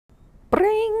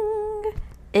Bring!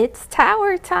 It's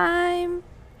tower time!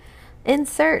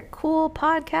 Insert cool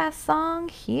podcast song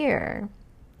here.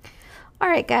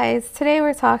 Alright, guys, today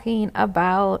we're talking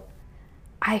about,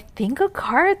 I think, a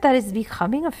card that is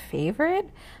becoming a favorite,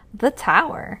 the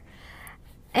Tower.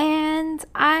 And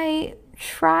I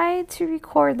tried to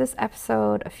record this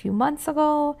episode a few months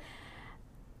ago,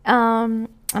 and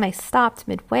I stopped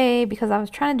midway because I was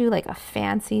trying to do like a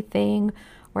fancy thing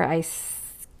where I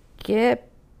skip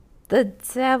the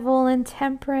Devil and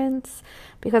Temperance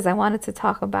because I wanted to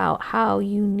talk about how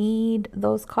you need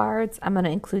those cards. I'm going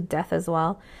to include Death as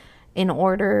well in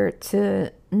order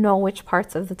to know which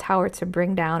parts of the Tower to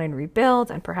bring down and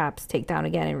rebuild, and perhaps take down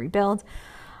again and rebuild.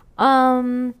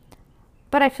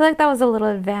 But I feel like that was a little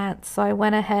advanced, so I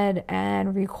went ahead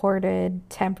and recorded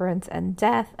Temperance and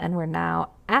Death, and we're now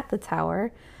at the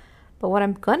Tower. But what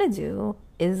I'm gonna do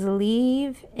is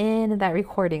leave in that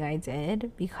recording I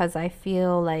did, because I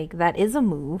feel like that is a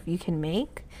move you can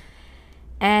make,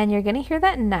 and you're gonna hear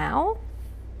that now.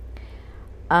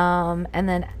 And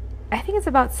then I think it's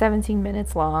about 17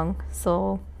 minutes long,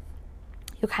 so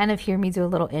you'll kind of hear me do a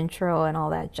little intro and all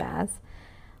that jazz.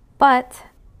 But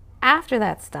after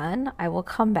that's done, I will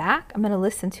come back. I'm going to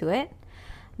listen to it.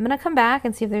 I'm going to come back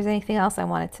and see if there's anything else I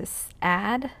wanted to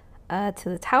add to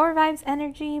the Tower Vibes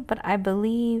energy, but I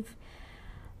believe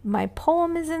my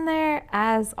poem is in there,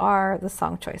 as are the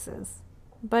song choices.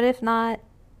 But if not,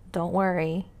 don't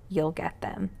worry, you'll get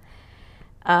them.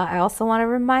 I also want to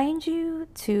remind you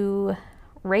to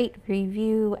rate,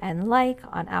 review, and like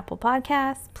on Apple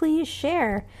Podcasts. Please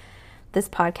share this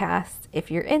podcast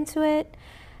if you're into it.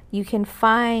 You can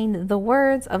find the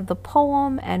words of the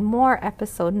poem and more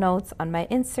episode notes on my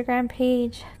Instagram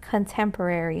page,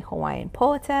 Contemporary Hawaiian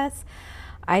Poetess.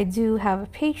 I do have a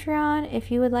Patreon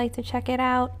if you would like to check it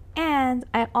out. And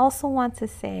I also want to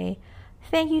say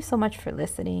thank you so much for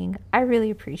listening. I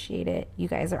really appreciate it. You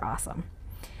guys are awesome.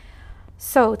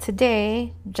 So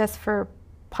today, just for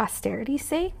posterity's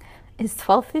sake, is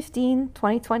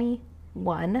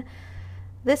 12/15/2021.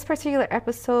 This particular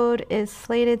episode is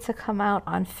slated to come out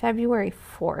on February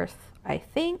 4th, I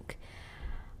think.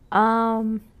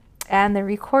 And the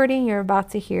recording you're about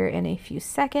to hear in a few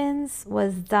seconds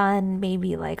was done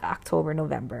maybe like October,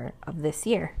 November of this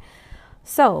year.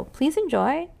 So please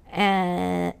enjoy,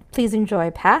 and please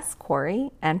enjoy past Cory,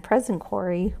 and present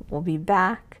Cory will be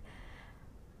back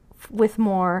with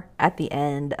more at the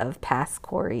end of past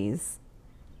Cory's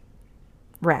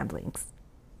ramblings.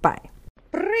 Bye.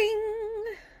 Bring!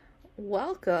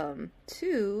 Welcome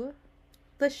to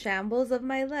the shambles of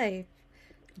my life.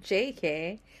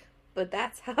 JK. But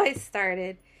that's how I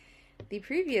started the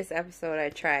previous episode I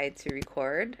tried to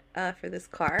record for this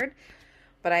card.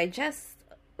 But I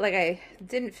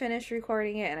didn't finish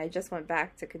recording it, and I just went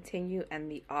back to continue, and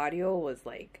the audio was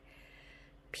like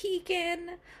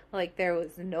peaking like there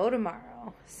was no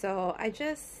tomorrow. So I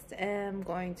just am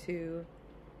going to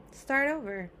start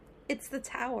over. It's the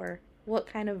Tower. What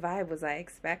kind of vibe was I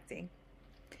expecting?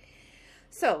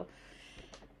 So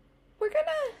we're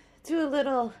gonna do a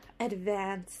little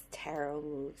advanced tarot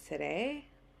move today.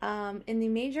 In the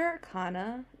major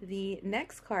arcana, the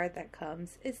next card that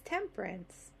comes is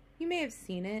Temperance. You may have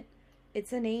seen it.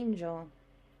 It's an angel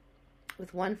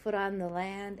with one foot on the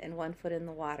land and one foot in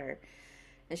the water.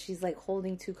 And she's like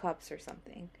holding two cups or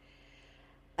something.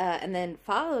 And then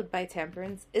followed by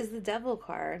Temperance is the Devil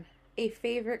card, a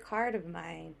favorite card of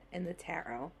mine in the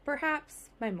tarot. Perhaps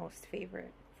my most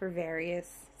favorite for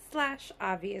various /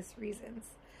 obvious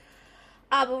reasons.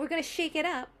 But we're going to shake it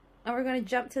up and we're going to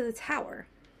jump to the Tower.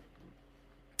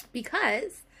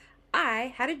 Because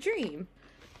I had a dream.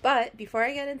 But before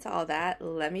I get into all that,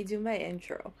 let me do my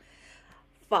intro.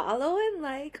 Follow and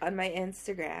like on my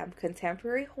Instagram,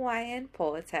 Contemporary Hawaiian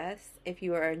Poetess. If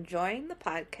you are enjoying the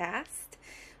podcast,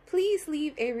 please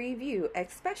leave a review,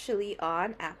 especially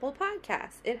on Apple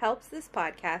Podcasts. It helps this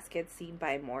podcast get seen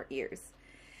by more ears.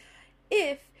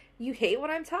 If you hate what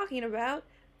I'm talking about,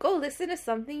 go listen to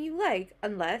something you like,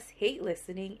 unless hate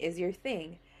listening is your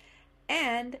thing.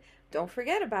 And don't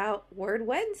forget about Word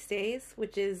Wednesdays,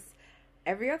 which is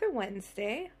every other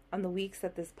Wednesday on the weeks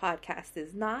that this podcast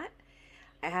is not.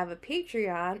 I have a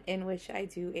Patreon in which I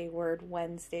do a Word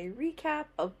Wednesday recap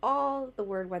of all the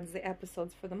Word Wednesday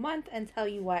episodes for the month and tell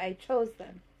you why I chose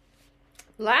them.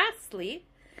 Lastly,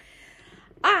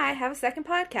 I have a second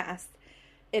podcast.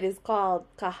 It is called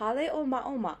Kahale o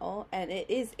Ma'o, and it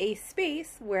is a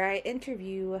space where I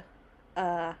interview,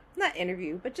 not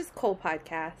interview, but just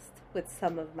co-podcast with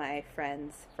some of my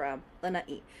friends from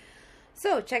Lanai.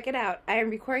 So check it out. I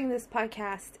am recording this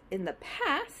podcast in the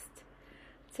past,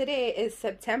 Today is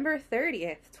September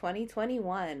 30th,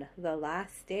 2021, the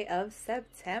last day of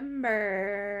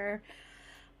September.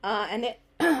 And it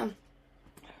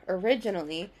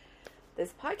originally,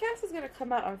 this podcast was going to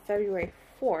come out on February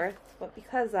 4th, but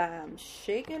because I'm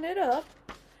shaking it up,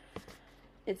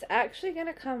 it's actually going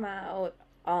to come out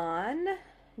on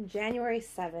January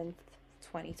 7th,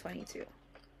 2022.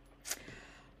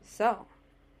 So,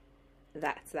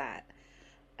 that's that,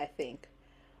 I think.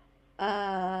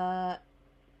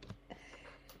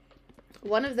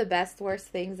 One of the best, worst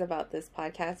things about this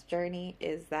podcast journey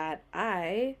is that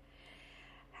I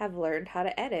have learned how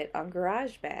to edit on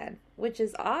GarageBand, which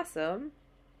is awesome,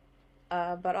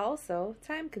 but also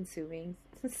time consuming.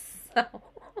 So,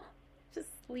 just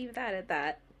leave that at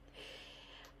that.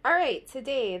 Alright,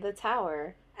 today, The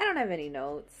Tower. I don't have any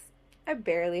notes. I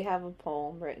barely have a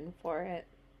poem written for it.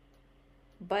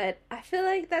 But I feel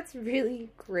like that's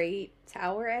really great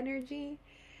tower energy.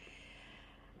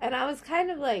 And I was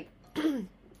kind of like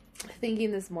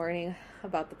thinking this morning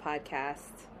about the podcast.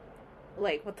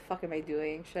 Like, what the fuck am I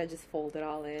doing? Should I just fold it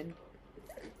all in?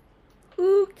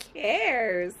 Who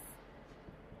cares?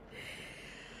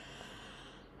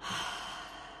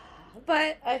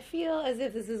 But I feel as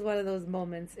if this is one of those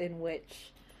moments in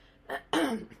which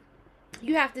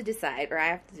you have to decide, or I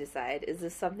have to decide, is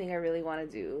this something I really want to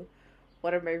do?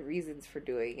 What are my reasons for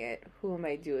doing it? Who am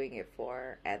I doing it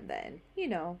for? And then,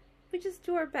 we just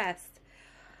do our best.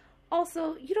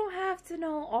 Also, you don't have to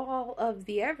know all of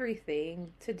the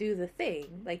everything to do the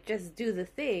thing. Like, just do the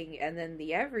thing, and then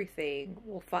the everything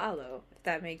will follow, if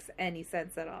that makes any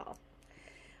sense at all.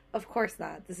 Of course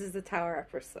not. This is the Tower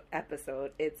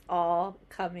episode. It's all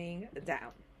coming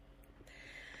down.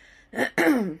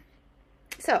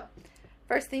 So,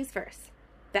 first things first.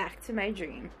 Back to my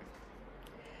dream.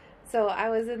 So, I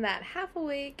was in that half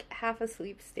awake, half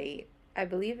asleep state. I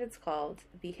believe it's called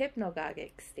the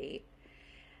hypnagogic state.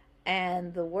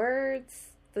 And the words,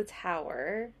 the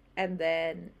tower, and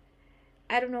then,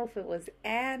 I don't know if it was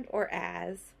and or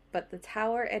as, but the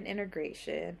tower and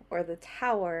integration, or the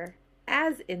tower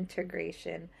as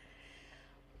integration,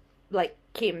 like,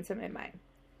 came into my mind.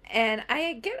 And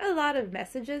I get a lot of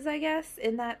messages, I guess,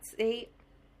 in that state,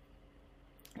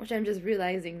 which I'm just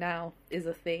realizing now is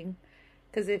a thing.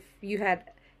 Because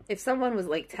if someone was,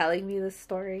 like, telling me this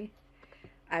story,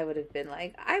 I would have been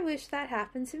like, I wish that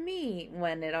happened to me,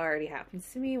 when it already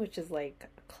happens to me, which is like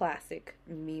a classic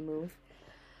me move.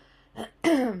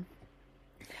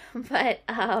 But,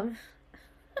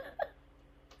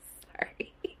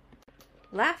 sorry.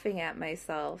 Laughing at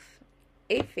myself,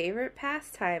 a favorite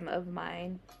pastime of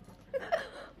mine.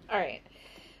 Alright,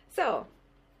 so,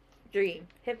 dream,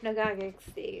 hypnagogic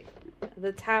state,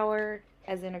 the tower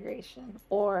as integration,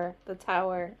 or the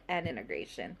tower and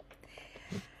integration.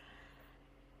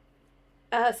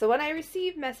 So when I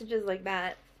receive messages like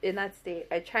that, in that state,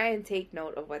 I try and take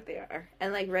note of what they are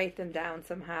and, like, write them down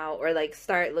somehow, or, like,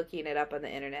 start looking it up on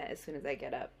the internet as soon as I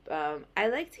get up. I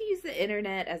like to use the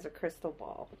internet as a crystal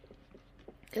ball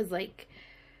because, like,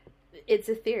 it's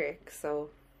etheric, so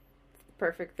it's the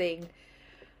perfect thing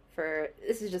for,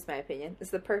 this is just my opinion, it's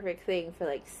the perfect thing for,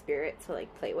 like, spirit to,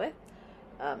 like, play with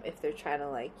if they're trying to,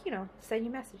 like, send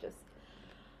you messages.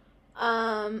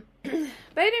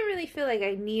 But I didn't really feel like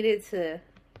I needed to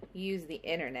use the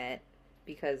internet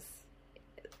because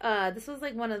this was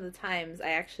like one of the times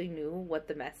I actually knew what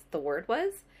the word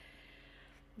was.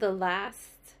 The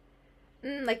last,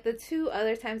 like the two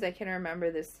other times I can remember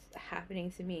this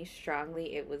happening to me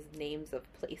strongly, it was names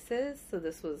of places.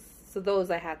 So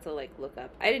those I had to, like, look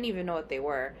up. I didn't even know what they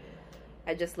were.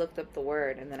 I just looked up the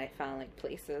word and then I found, like,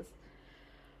 places.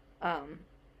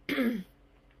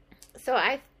 So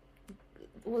I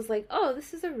was like, oh,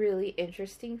 this is a really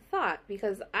interesting thought,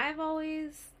 because I've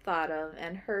always thought of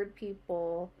and heard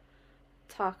people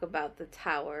talk about the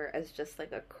tower as just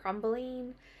like a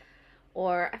crumbling,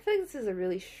 or I feel like this is a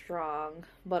really strong,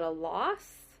 but a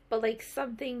loss, but like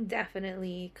something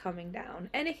definitely coming down.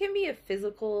 And it can be a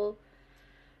physical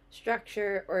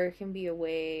structure, or it can be a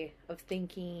way of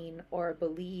thinking, or a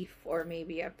belief, or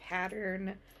maybe a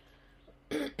pattern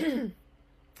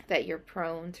that you're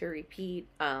prone to repeat.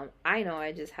 I know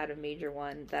I just had a major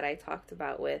one that I talked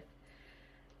about with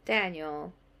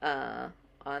Daniel on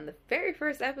the very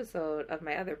first episode of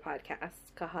my other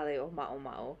podcast, Kahale o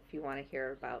Ma'o, if you want to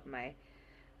hear about my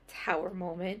tower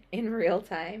moment in real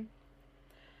time.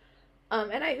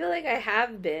 And I feel like I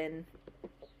have been,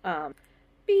 one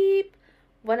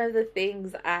of the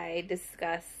things I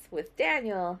discuss with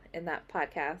Daniel in that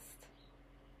podcast,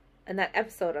 in that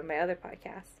episode of my other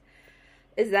podcast,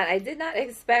 is that I did not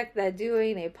expect that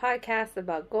doing a podcast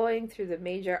about going through the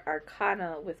major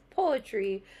arcana with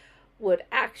poetry would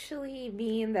actually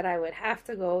mean that I would have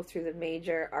to go through the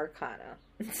major arcana.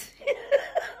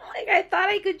 Like, I thought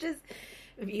I could just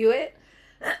view it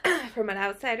from an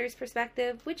outsider's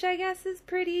perspective, which I guess is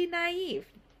pretty naive.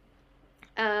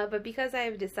 But because I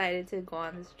have decided to go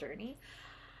on this journey,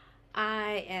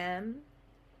 I am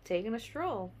taking a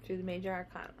stroll through the major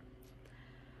arcana.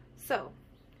 So,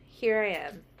 here I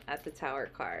am at the Tower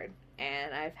card,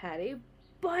 and I've had a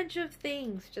bunch of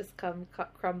things just come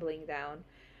crumbling down.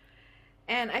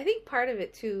 And I think part of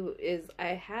it too is I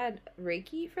had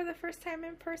Reiki for the first time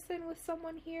in person with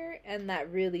someone here, and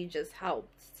that really just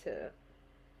helped to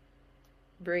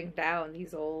bring down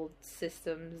these old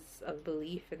systems of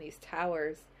belief in these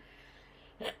towers.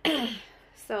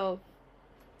 So,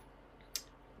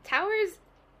 towers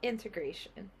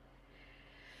integration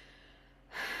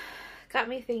got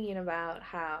me thinking about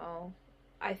how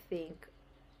I think,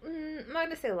 I'm not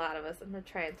going to say a lot of us, I'm going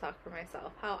to try and talk for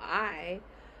myself, how I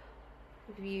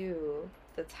view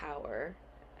the tower,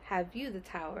 have viewed the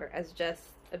tower as just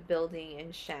a building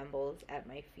in shambles at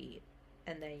my feet.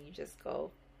 And then you just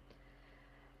go,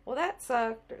 well, that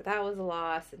sucked, or that was a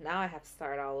loss, and now I have to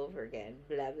start all over again,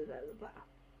 blah, blah, blah, blah, blah.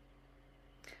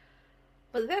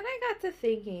 But then I got to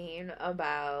thinking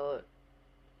about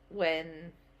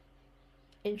when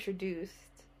introduced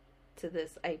to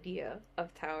this idea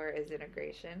of tower as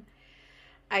integration,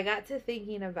 I got to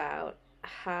thinking about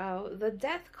how the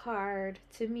death card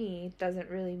to me doesn't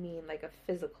really mean like a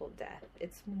physical death.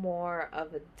 It's more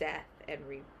of a death and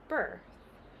rebirth.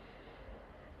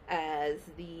 As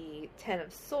the Ten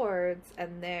of Swords,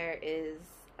 and there is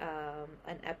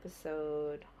an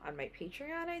episode on my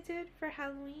Patreon I did for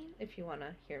Halloween, if you want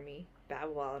to hear me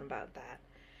babble on about that,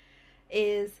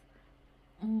 is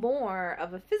more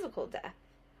of a physical death.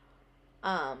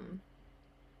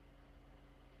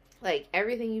 Like,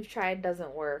 everything you've tried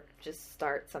doesn't work, just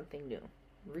start something new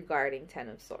regarding Ten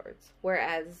of Swords.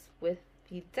 Whereas with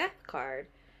the Death card,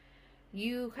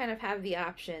 you kind of have the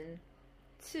option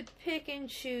to pick and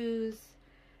choose,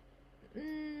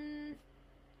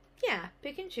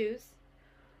 pick and choose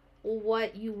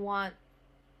what you want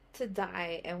to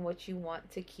die and what you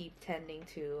want to keep tending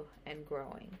to and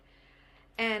growing.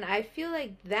 And I feel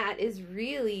like that is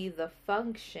really the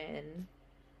function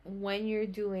when you're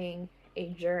doing a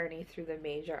journey through the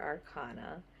major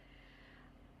arcana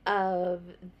of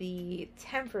the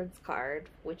Temperance card,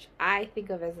 which I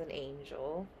think of as an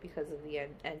angel because of the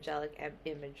angelic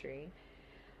imagery,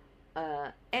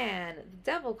 and the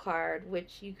Devil card,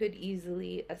 which you could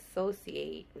easily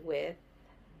associate with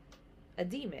a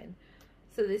demon.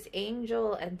 So this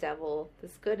angel and devil,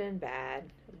 this good and bad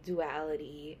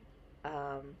duality,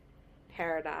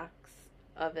 paradox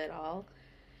of it all,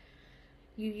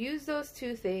 you use those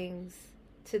two things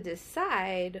to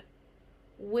decide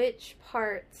which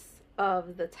parts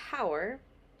of the tower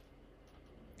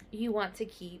you want to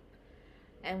keep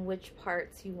and which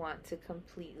parts you want to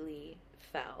completely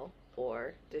fell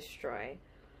or destroy.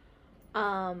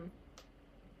 I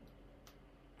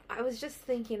was just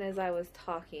thinking as I was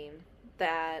talking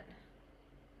that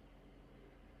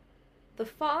the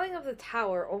falling of the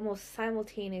tower almost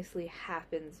simultaneously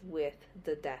happens with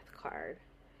the death card.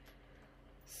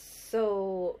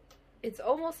 So it's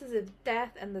almost as if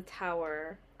death and the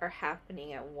tower are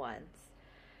happening at once.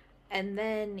 And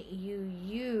then you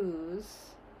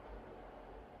use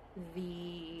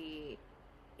the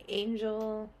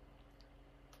angel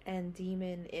and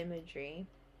demon imagery,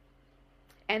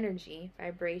 energy,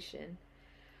 vibration,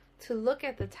 to look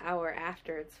at the tower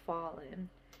after it's fallen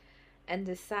and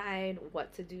decide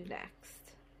what to do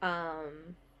next.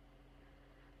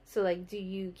 So, like, do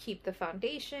you keep the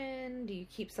foundation? Do you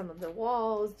keep some of the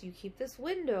walls? Do you keep this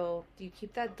window? Do you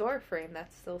keep that door frame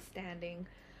that's still standing?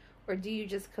 Or do you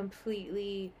just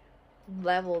completely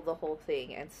level the whole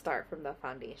thing and start from the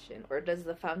foundation? Or does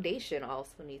the foundation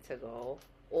also need to go?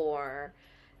 Or,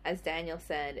 as Daniel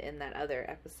said in that other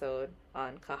episode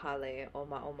on Kahale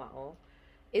Oma Oma'o,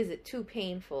 is it too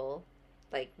painful,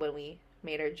 like when we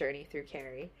made our journey through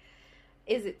Cory,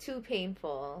 is it too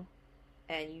painful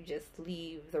and you just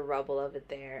leave the rubble of it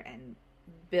there and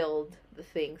build the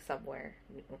thing somewhere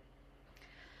new?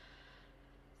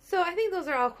 So I think those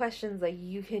are all questions like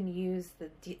you can use the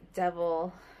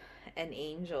devil and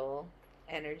angel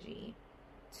energy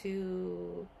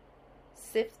to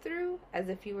sift through as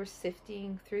if you were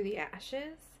sifting through the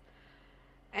ashes.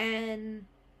 And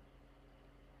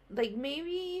like,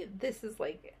 maybe this is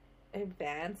like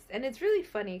advanced, and it's really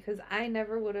funny because I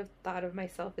never would have thought of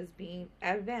myself as being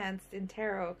advanced in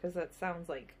tarot, because that sounds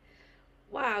like,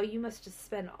 wow, you must just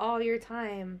spend all your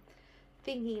time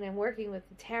thinking and working with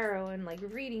the tarot and like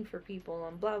reading for people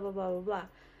and blah blah blah blah blah.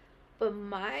 But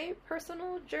my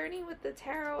personal journey with the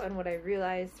tarot and what I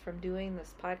realized from doing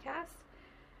this podcast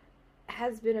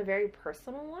has been a very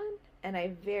personal one. And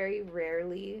I very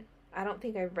rarely, I don't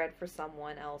think I've read for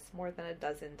someone else more than a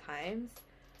dozen times.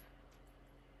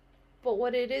 But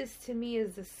what it is to me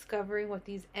is discovering what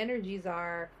these energies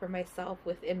are for myself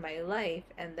within my life,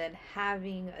 and then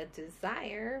having a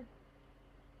desire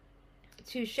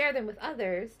to share them with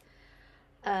others.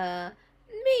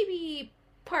 Maybe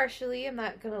partially, I'm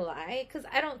not gonna lie, because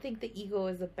I don't think the ego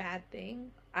is a bad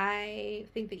thing. I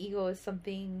think the ego is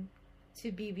something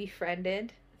to be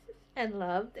befriended and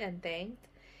loved and thanked.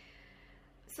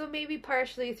 So maybe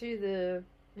partially through the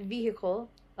vehicle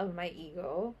of my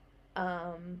ego,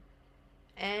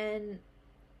 and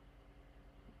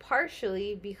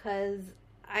partially because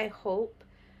I hope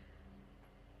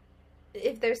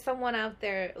if there's someone out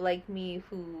there like me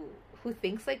who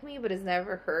thinks like me but has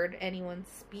never heard anyone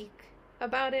speak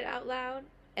about it out loud,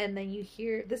 and then you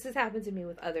hear, this has happened to me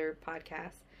with other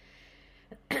podcasts,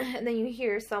 and then you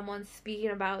hear someone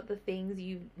speaking about the things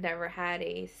you've never had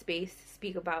a space to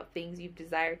speak about, things you've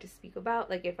desired to speak about.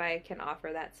 Like, if I can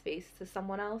offer that space to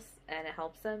someone else and it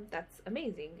helps them, that's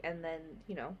amazing. And then,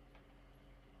 you know,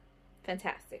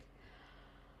 fantastic.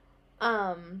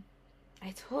 I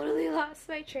totally lost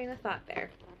my train of thought there.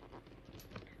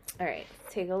 All right,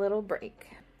 let's take a little break.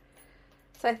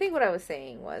 So I think what I was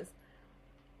saying was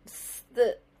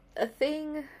a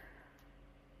thing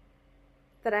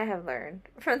that I have learned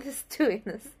from doing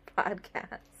this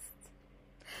podcast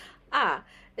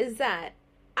is that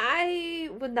I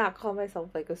would not call myself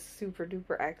like a super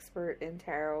duper expert in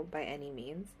tarot by any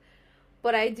means,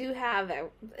 but I do have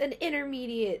an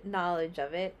intermediate knowledge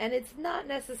of it, and it's not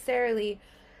necessarily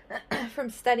from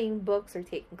studying books or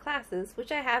taking classes,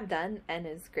 which I have done and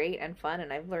is great and fun,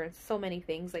 and I've learned so many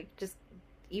things, like just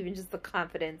the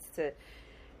confidence to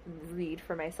read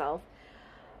for myself.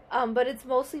 But it's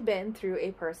mostly been through a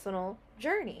personal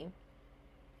journey.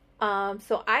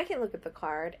 So I can look at the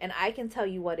card and I can tell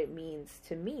you what it means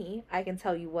to me. I can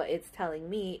tell you what it's telling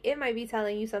me. It might be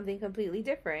telling you something completely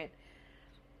different.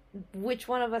 Which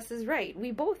one of us is right?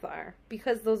 We both are,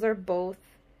 because those are both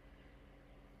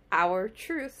our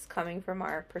truths coming from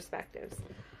our perspectives.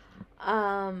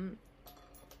 So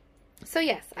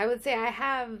yes, I would say I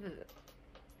have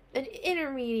an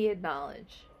intermediate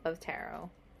knowledge of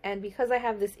tarot. And because I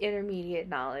have this intermediate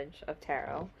knowledge of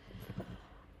tarot,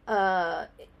 I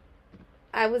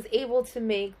was able to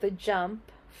make the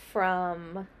jump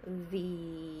from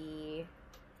the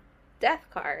Death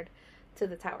card to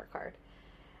the Tower card.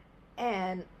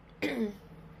 And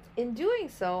in doing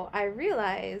so, I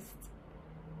realized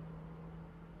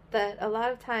that a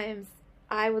lot of times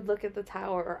I would look at the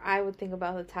Tower, or I would think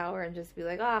about the Tower and just be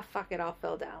like, fuck it, all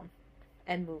fell down,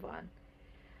 and move on.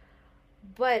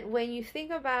 But when you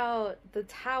think about the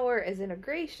Tower as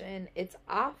integration, it's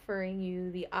offering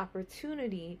you the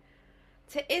opportunity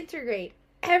to integrate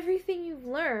everything you've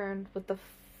learned with the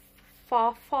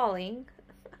falling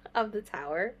of the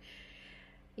Tower.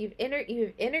 You've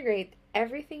integrate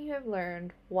everything you have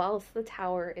learned whilst the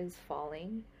Tower is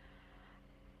falling.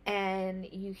 And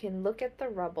you can look at the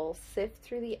rubble, sift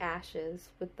through the ashes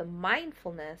with the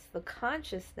mindfulness, the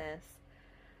consciousness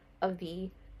of the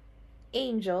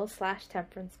Angel /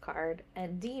 Temperance card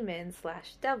and Demon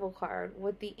 / Devil card.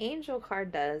 What the Angel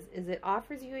card does is it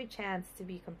offers you a chance to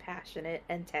be compassionate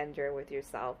and tender with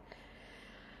yourself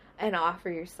and offer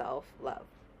yourself love.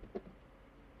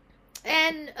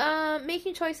 And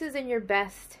making choices in your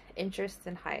best interest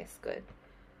and highest good.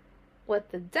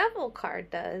 What the Devil card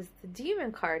does, the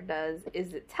Demon card does,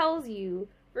 is it tells you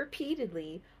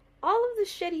repeatedly all of the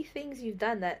shitty things you've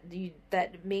done that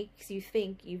makes you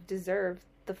think you've deserved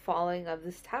the falling of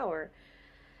this Tower.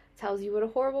 Tells you what a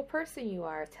horrible person you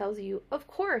are. Tells you, of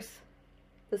course,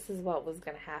 this is what was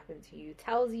going to happen to you.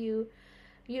 Tells you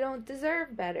you don't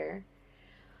deserve better.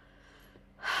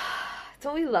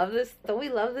 Don't we love this? Don't we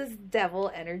love this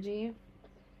devil energy?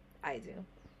 I do.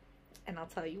 And I'll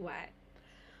tell you why.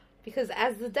 Because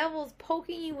as the devil's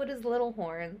poking you with his little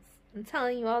horns and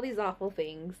telling you all these awful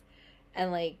things,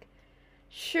 and like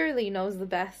surely knows the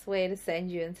best way to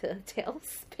send you into a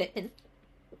tailspin,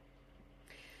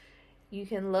 you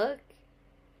can look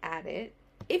at it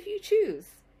if you choose.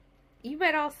 You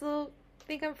might also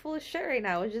think I'm full of shit right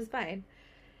now, which is fine.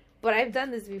 But I've done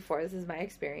this before. This is my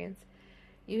experience.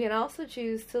 You can also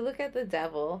choose to look at the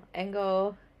devil and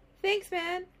go, thanks,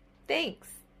 man. Thanks.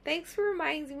 Thanks for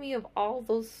reminding me of all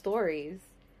those stories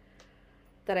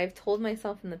that I've told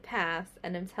myself in the past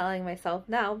and I'm telling myself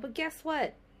now. But guess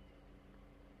what?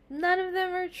 None of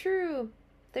them are true.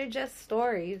 They're just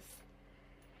stories.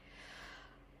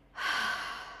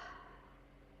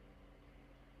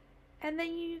 And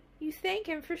then you thank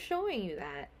him for showing you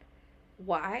that.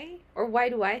 Why? Or why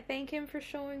do I thank him for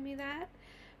showing me that?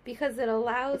 Because it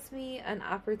allows me an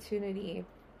opportunity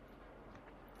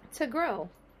to grow,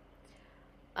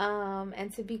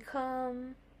 and to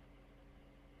become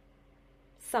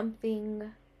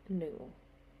something new.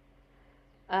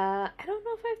 I don't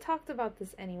know if I've talked about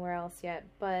this anywhere else yet,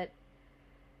 but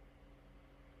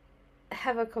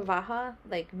Hevakavaha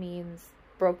like means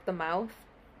broke the mouth,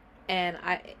 and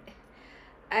I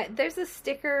there's a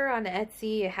sticker on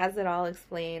Etsy. It has it all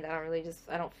explained.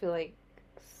 I don't feel like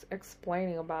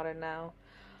explaining about it now.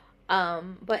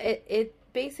 But it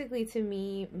basically to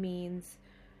me means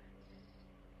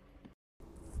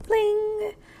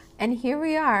bling. And here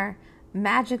we are,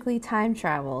 magically time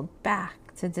traveled back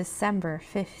to December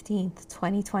 15th,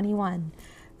 2021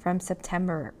 from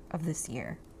September of this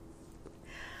year.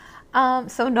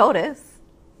 So notice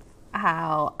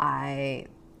how I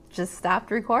just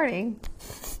stopped recording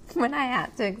when I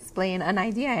had to explain an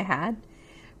idea I had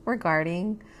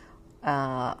regarding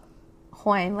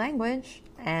Hawaiian language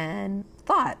and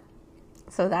thought.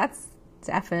 So that's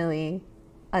definitely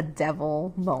a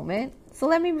devil moment. So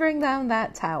let me bring down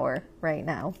that tower right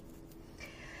now.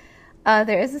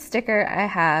 There is a sticker I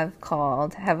have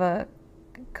called Heva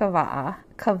Kavaha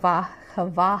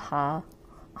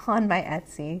on my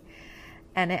Etsy,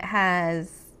 and it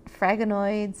has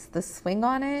Fragonoids, the swing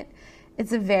on it.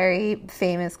 It's a very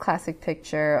famous classic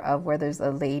picture of where there's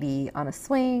a lady on a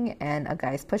swing and a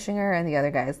guy's pushing her and the other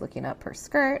guy's looking up her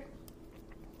skirt.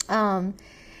 And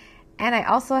I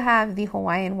also have the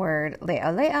Hawaiian word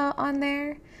le'alea on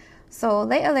there. So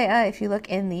le'alea, if you look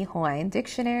in the Hawaiian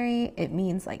dictionary, it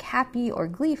means like happy or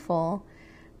gleeful.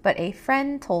 But a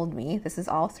friend told me, this is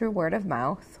all through word of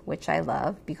mouth, which I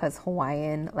love because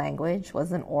Hawaiian language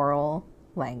was an oral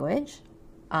language,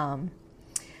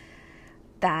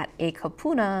 that a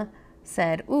kapuna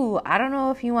said, ooh, I don't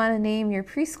know if you want to name your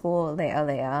preschool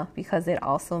le'alea because it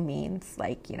also means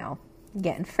like,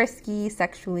 getting frisky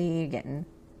sexually, getting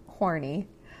horny.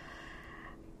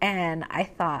 And I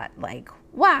thought like,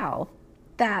 wow,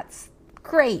 that's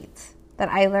great that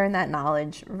I learned that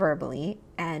knowledge verbally,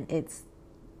 and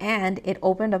it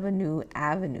opened up a new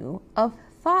avenue of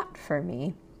thought for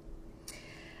me.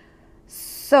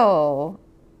 So,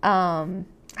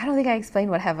 I don't think I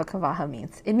explained what Hevakavaha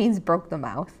means. It means broke the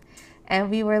mouth. And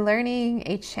we were learning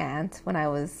a chant when I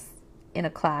was in a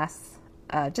class,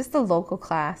 just a local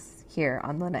class here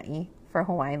on Lanai for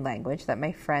Hawaiian language that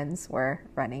my friends were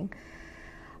running.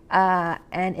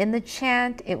 And in the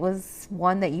chant, it was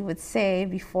one that you would say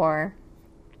before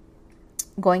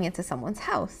going into someone's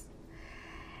house.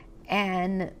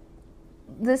 And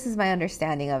this is my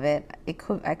understanding of it.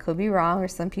 I could be wrong, or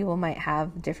some people might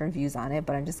have different views on it,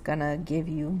 but I'm just gonna give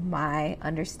you my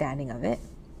understanding of it,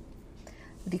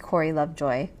 the Cory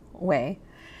Lovejoy way.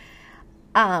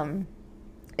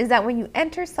 Is that when you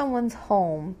enter someone's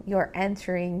home, you're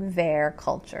entering their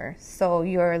culture. So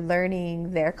you're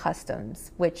learning their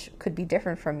customs, which could be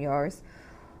different from yours,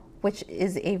 which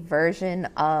is a version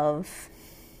of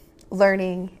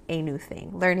learning a new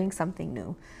thing, learning something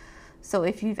new. So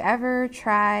if you've ever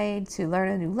tried to learn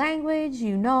a new language,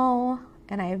 and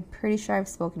I'm pretty sure I've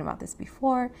spoken about this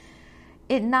before,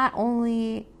 it not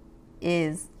only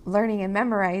is learning and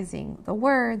memorizing the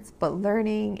words, but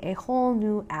learning a whole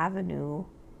new avenue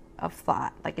of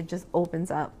thought. Like it just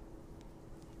opens up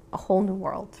a whole new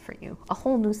world for you, a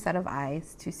whole new set of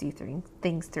eyes to see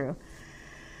things through.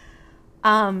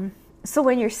 So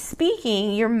when you're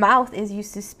speaking, your mouth is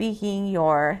used to speaking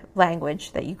your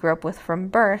language that you grew up with from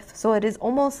birth. So it is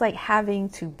almost like having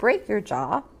to break your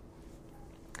jaw,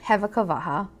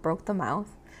 Hevakavaha, broke the mouth,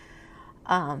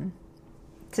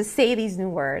 to say these new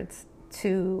words,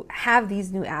 to have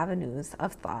these new avenues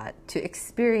of thought, to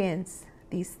experience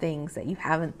these things that you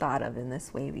haven't thought of in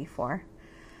this way before.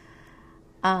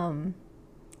 So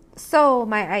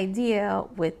my idea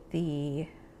with the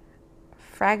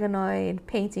Fragonoid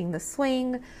painting the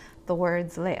swing, the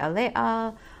words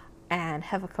le'alea and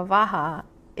Hevakavaha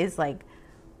is like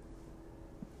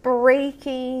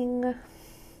breaking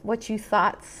what you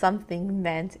thought something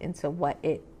meant into what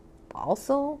it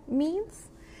also means,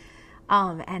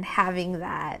 and having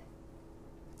that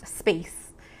space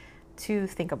to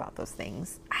think about those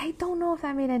things. I don't know if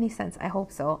that made any sense. I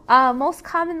hope so. Most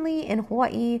commonly in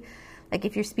Hawaii, like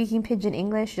if you're speaking Pidgin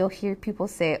English, you'll hear people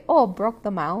say, oh, broke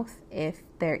the mouth, if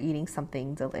they're eating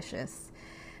something delicious,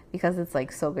 because it's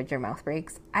like so good your mouth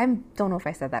breaks. I don't know if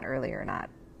I said that earlier or not,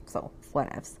 so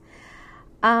whatevs.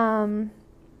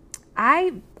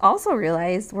 I also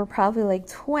realized we're probably like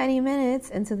 20 minutes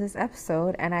into this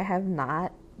episode and I have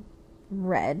not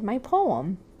read my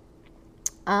poem.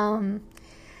 Um,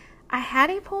 I had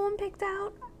a poem picked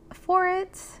out for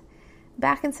it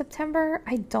back in September.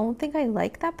 I don't think I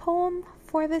like that poem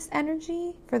for this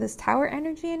energy, for this tower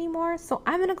energy anymore. So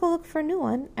I'm going to go look for a new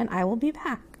one and I will be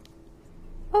back.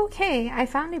 Okay, I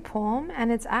found a poem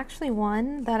and it's actually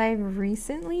one that I've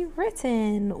recently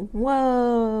written.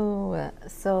 Whoa!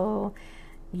 So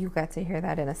you got to hear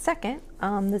that in a second.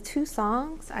 The two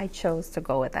songs I chose to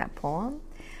go with that poem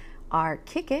are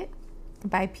Kick It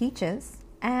by Peaches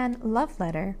and Love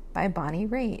Letter by Bonnie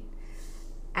Raitt.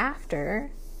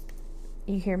 After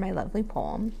you hear my lovely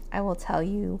poem, I will tell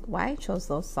you why I chose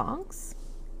those songs.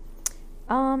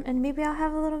 And maybe I'll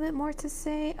have a little bit more to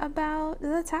say about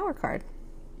the Tower card.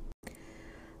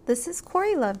 This is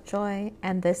Cory Lovejoy,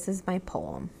 and this is my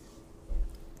poem,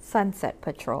 Sunset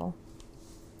Patrol.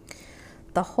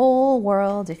 The whole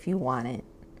world if you want it.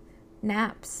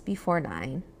 Naps before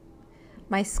 9.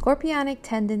 My scorpionic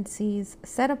tendencies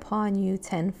set upon you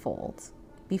tenfold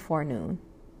before noon.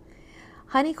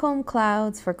 Honeycomb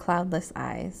clouds for cloudless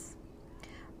eyes.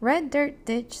 Red dirt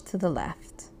ditch to the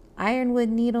left. Ironwood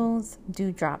needles,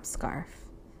 dewdrop scarf.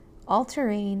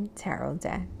 All-terrain tarot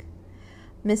deck.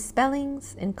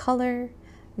 Misspellings in color.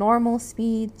 Normal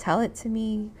speed, tell it to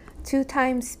me. 2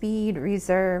 times speed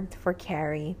reserved for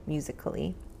carry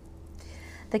musically.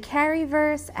 The carry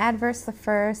verse, adverse the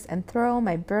first, and throw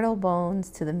my brittle bones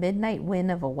to the midnight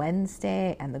wind of a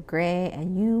Wednesday and the gray,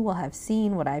 and you will have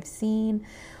seen what I've seen,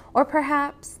 or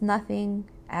perhaps nothing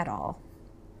at all.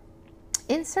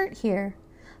 Insert here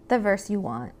the verse you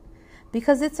want,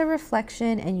 because it's a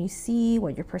reflection and you see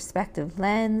what your perspective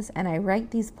lends, and I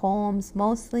write these poems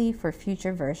mostly for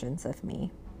future versions of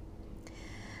me.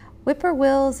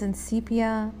 Whippoorwills in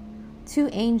sepia, 2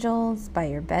 angels by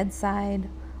your bedside,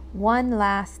 one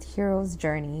last hero's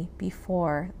journey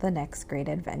before the next great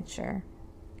adventure,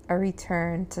 a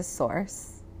return to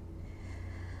source.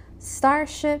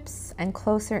 Starships and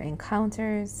closer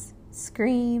encounters,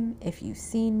 scream if you've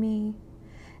seen me.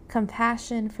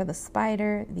 Compassion for the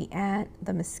spider, the ant,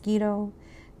 the mosquito.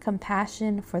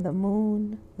 Compassion for the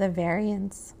moon, the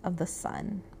variance of the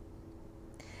sun.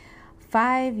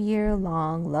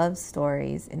 5-year-long love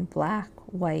stories in black,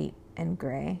 white, and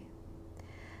gray.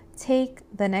 Take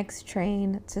the next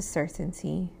train to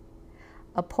certainty.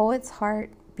 A poet's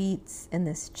heart beats in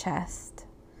this chest.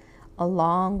 A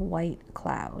long white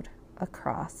cloud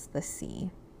across the sea.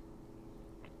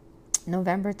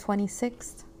 November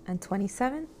 26th and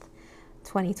 27th,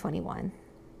 2021.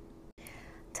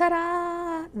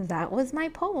 Ta-da! That was my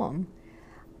poem.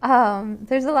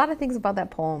 There's a lot of things about that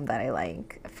poem that I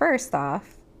like. First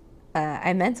off,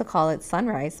 I meant to call it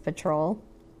Sunrise Patrol,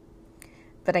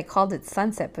 but I called it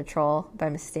Sunset Patrol by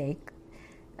mistake.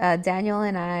 Daniel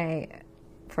and I,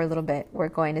 for a little bit, were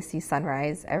going to see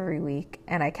sunrise every week,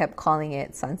 and I kept calling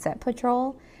it Sunset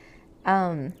Patrol.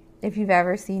 If you've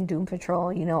ever seen Doom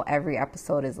Patrol, you know every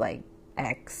episode is like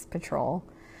X Patrol.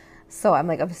 So I'm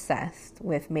like obsessed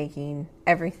with making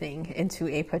everything into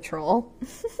a patrol.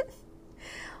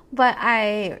 But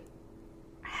I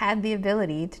had the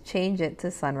ability to change it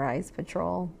to Sunrise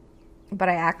Patrol. But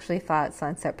I actually thought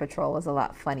Sunset Patrol was a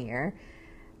lot funnier.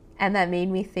 And that made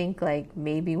me think, like,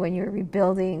 maybe when you're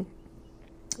rebuilding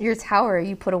your tower,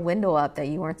 you put a window up that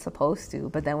you weren't supposed to.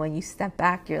 But then when you step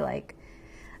back, you're like,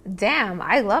 damn,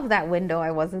 I love that window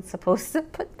I wasn't supposed to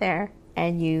put there.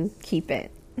 And you keep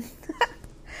it.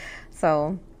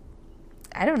 So,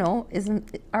 I don't know.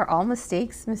 Are all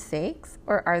mistakes mistakes?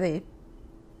 Or are they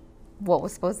what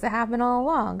was supposed to happen all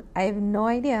along? I have no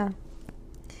idea.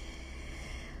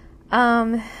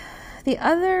 The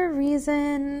other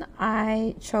reason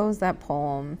I chose that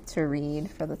poem to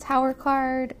read for the Tower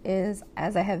card is,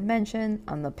 as I have mentioned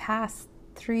on the past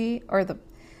 3 or the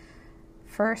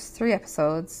first 3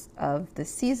 episodes of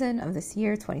this season of this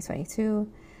year, 2022,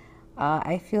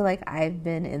 I feel like I've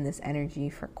been in this energy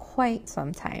for quite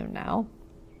some time now.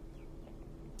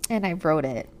 And I wrote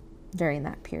it during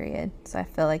that period. So I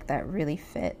feel like that really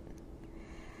fit.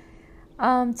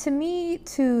 To me,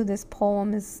 too, this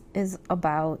poem is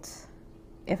about,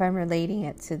 if I'm relating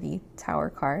it to the Tower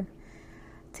card,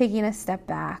 taking a step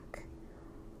back,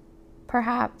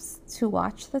 perhaps to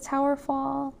watch the tower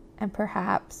fall, and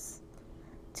perhaps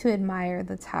to admire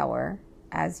the tower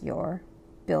as you're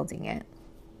building it.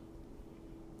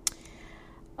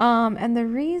 And the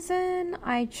reason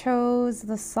I chose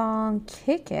the song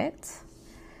Kick It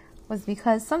was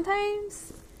because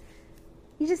sometimes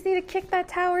you just need to kick that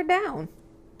tower down.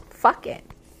 Fuck it.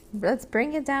 Let's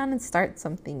bring it down and start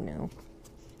something new.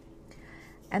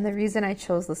 And the reason I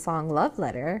chose the song Love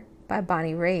Letter by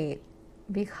Bonnie Raitt,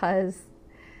 because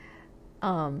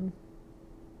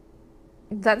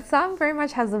That song very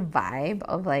much has a vibe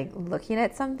of like looking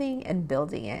at something and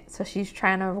building it. So she's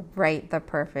trying to write the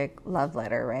perfect love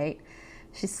letter, right?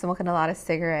 She's smoking a lot of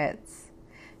cigarettes.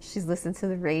 She's listening to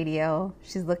the radio.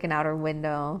 She's looking out her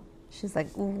window. She's like,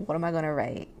 ooh, what am I going to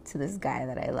write to this guy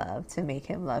that I love to make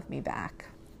him love me back?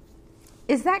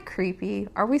 Is that creepy?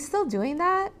 Are we still doing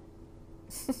that?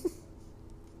 Is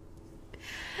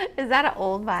that an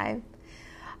old vibe?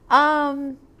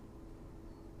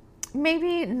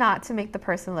 Maybe not to make the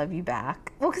person love you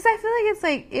back. Well, because I feel like it's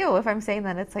like, ew, if I'm saying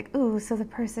that, it's like, ooh, so the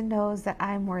person knows that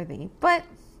I'm worthy. But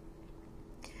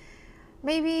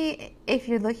maybe if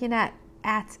you're looking at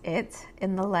it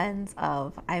in the lens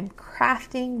of, I'm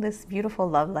crafting this beautiful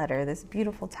love letter, this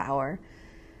beautiful tower,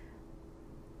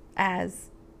 as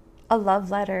a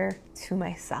love letter to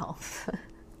myself,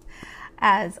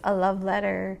 as a love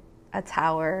letter, a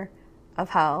tower of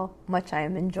how much I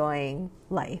am enjoying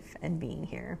life and being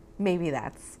here. Maybe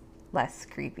that's less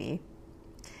creepy.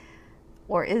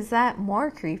 Or is that more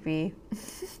creepy?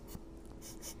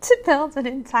 To build an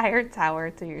entire tower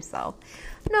to yourself?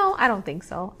 No, I don't think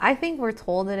so. I think we're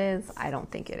told it is. I don't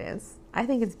think it is. I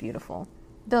think it's beautiful.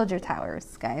 Build your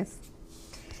towers, guys.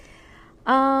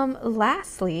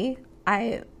 Lastly,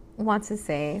 I want to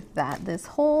say that this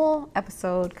whole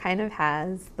episode kind of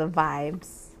has the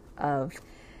vibes of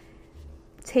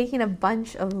taking a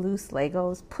bunch of loose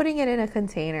Legos, putting it in a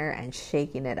container, and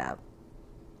shaking it up.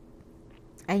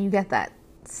 And you get that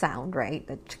sound, right?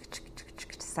 The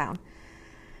sound.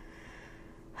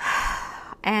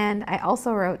 And I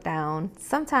also wrote down,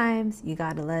 sometimes you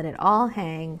gotta let it all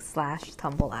hang /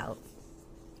 tumble out.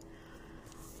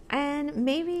 And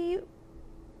maybe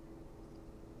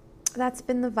that's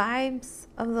been the vibes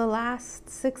of the last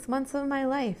 6 months of my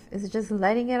life, is just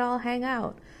letting it all hang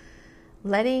out.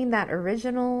 Letting that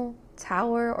original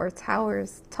tower or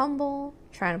towers tumble,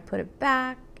 trying to put it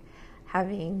back,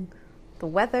 having the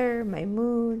weather, my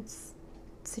moods,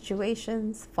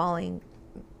 situations falling,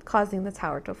 causing the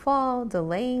tower to fall,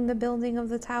 delaying the building of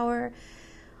the tower,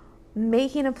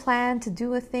 making a plan to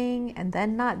do a thing and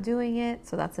then not doing it.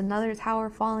 So that's another tower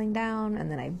falling down,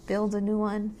 and then I build a new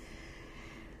one.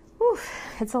 Oof,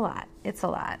 it's a lot. It's a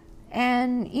lot.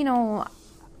 And, you know,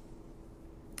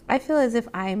 I feel as if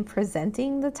I'm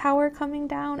presenting the tower coming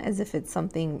down as if it's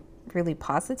something really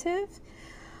positive.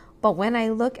 But when I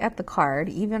look at the card,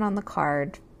 even on the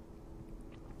card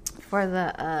for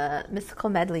the Mystical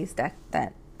Medleys deck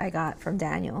that I got from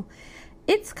Daniel,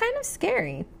 it's kind of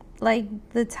scary.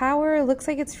 Like, the tower looks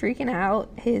like it's freaking out.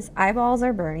 His eyeballs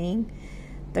are burning.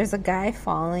 There's a guy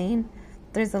falling.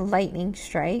 There's a lightning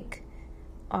strike.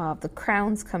 The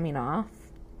crown's coming off.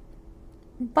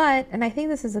 But, and I think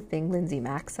this is a thing Lindsay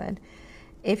Mack said,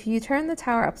 if you turn the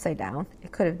tower upside down,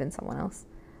 it could have been someone else,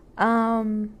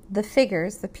 the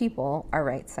figures, the people, are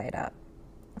right side up.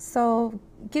 So,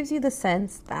 gives you the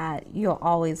sense that you'll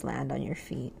always land on your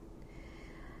feet.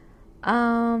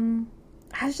 I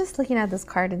was just looking at this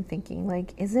card and thinking,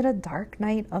 like, is it a dark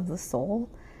night of the soul?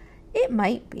 It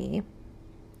might be.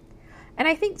 And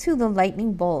I think, too, the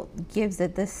lightning bolt gives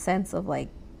it this sense of, like,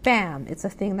 bam, it's a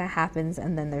thing that happens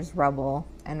and then there's rubble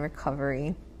and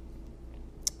recovery.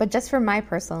 But just from my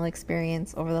personal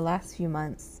experience over the last few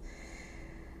months,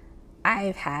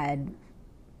 I've had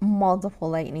multiple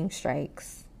lightning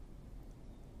strikes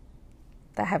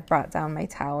that have brought down my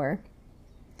tower.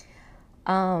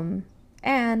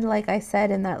 And like I said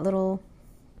in that little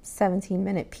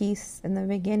 17-minute piece in the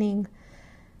beginning,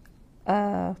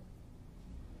 you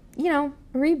know,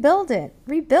 rebuild it.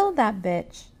 Rebuild that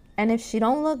bitch. And if she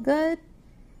don't look good,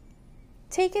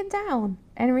 take it down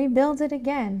and rebuild it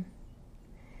again.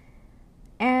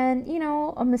 And, you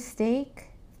know, a mistake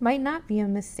might not be a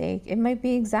mistake. It might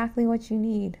be exactly what you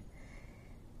need.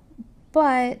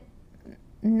 But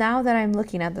now that I'm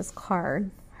looking at this card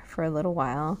for a little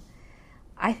while,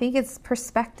 I think it's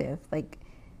perspective. Like,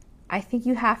 I think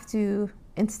you have to,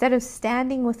 instead of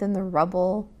standing within the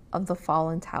rubble of the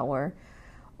fallen tower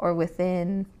or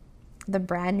within the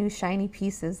brand new shiny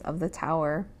pieces of the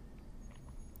tower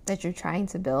that you're trying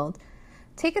to build,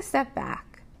 take a step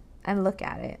back and look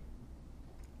at it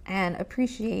and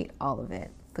appreciate all of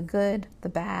it. The good, the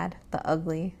bad, the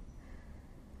ugly.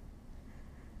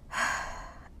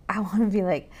 I want to be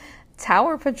like,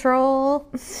 Tower Patrol.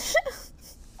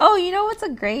 Oh, you know what's a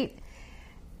great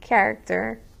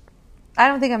character? I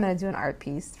don't think I'm going to do an art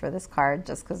piece for this card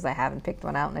just because I haven't picked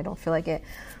one out and I don't feel like it.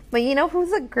 But you know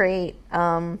who's a great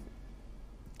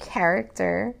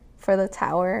character for the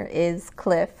tower is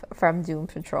Cliff from Doom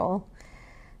Patrol.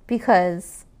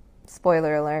 Because,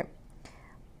 spoiler alert,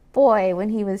 boy, when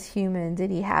he was human,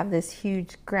 did he have this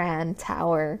huge grand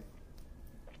tower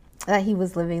that he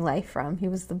was living life from. He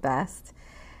was the best.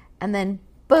 And then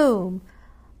boom,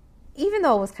 even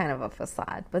though it was kind of a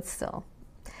facade, but still.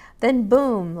 Then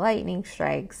boom, lightning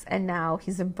strikes, and now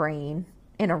he's a brain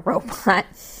in a robot.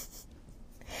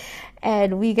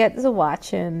 And we get to watch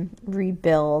him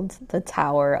rebuild the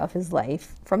tower of his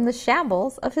life from the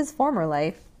shambles of his former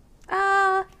life.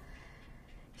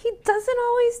 He doesn't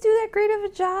always do that great of a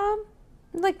job.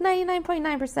 Like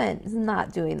 99.9% is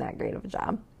not doing that great of a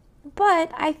job.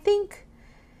 But I think,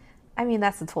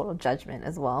 that's a total judgment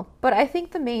as well. But I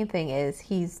think the main thing is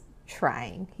he's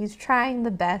trying. He's trying the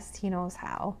best he knows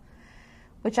how,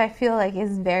 which I feel like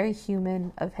is very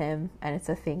human of him, and it's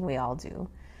a thing we all do.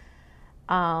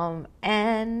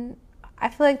 And I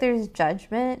feel like there's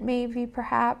judgment, maybe,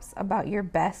 perhaps, about your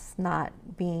best not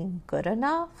being good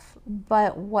enough.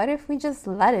 But what if we just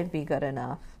let it be good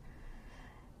enough?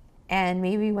 And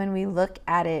maybe when we look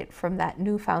at it from that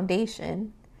new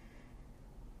foundation,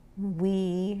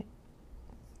 we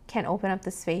can open up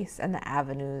the space and the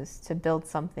avenues to build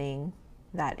something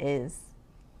that is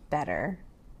better,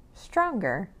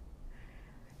 stronger,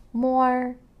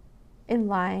 more in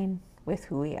line with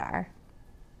who we are.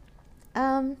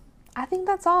 I think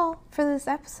that's all for this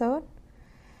episode.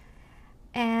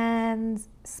 And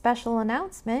special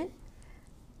announcement,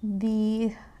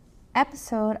 the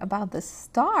episode about the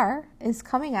star is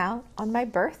coming out on my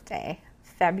birthday,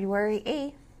 February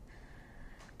 8th,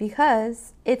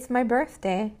 because it's my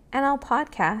birthday and I'll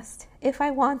podcast if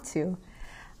I want to.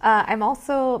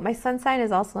 My sun sign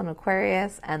is also an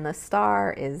Aquarius, and the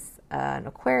star is an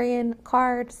Aquarian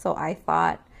card. So I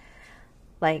thought,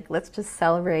 let's just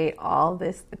celebrate all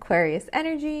this Aquarius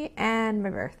energy and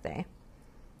my birthday.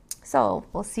 So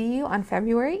we'll see you on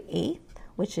February 8th,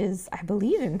 which is, I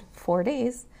believe, in 4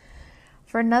 days,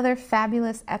 for another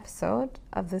fabulous episode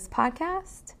of this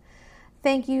podcast.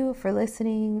 Thank you for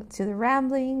listening to the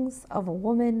ramblings of a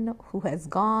woman who has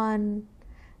gone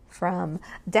from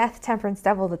Death, Temperance,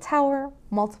 Devil, the Tower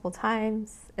multiple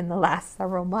times in the last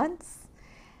several months.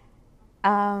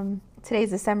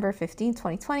 Today's December 15th,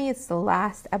 2020. It's the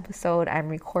last episode I'm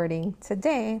recording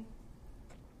today.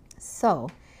 So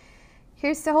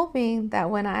here's to hoping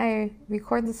that when I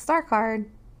record the star card,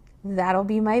 that'll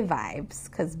be my vibes,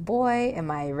 because boy, am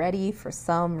I ready for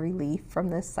some relief from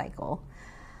this cycle.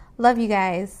 Love you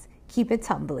guys. Keep it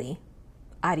tumbly.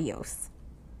 Adios.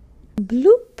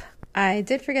 Bloop. I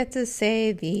did forget to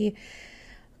say the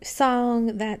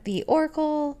song that the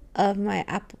Oracle of my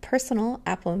personal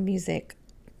Apple Music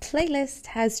playlist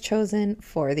has chosen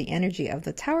for the energy of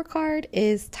the Tower card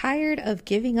is Tired of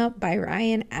Giving Up by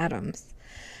Ryan Adams.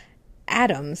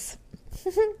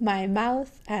 My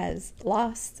mouth has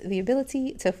lost the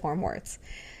ability to form words.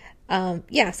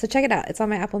 So check it out. It's on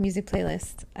my Apple Music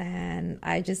playlist, and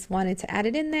I just wanted to add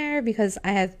it in there because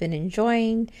I have been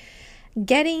enjoying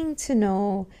getting to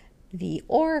know the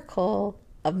Oracle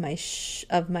of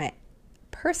my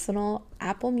personal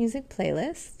Apple Music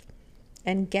playlist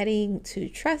and getting to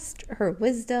trust her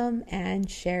wisdom and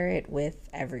share it with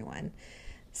everyone.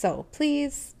 So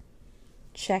please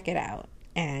check it out,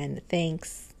 and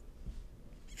thanks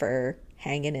for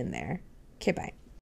hanging in there. Okay, bye.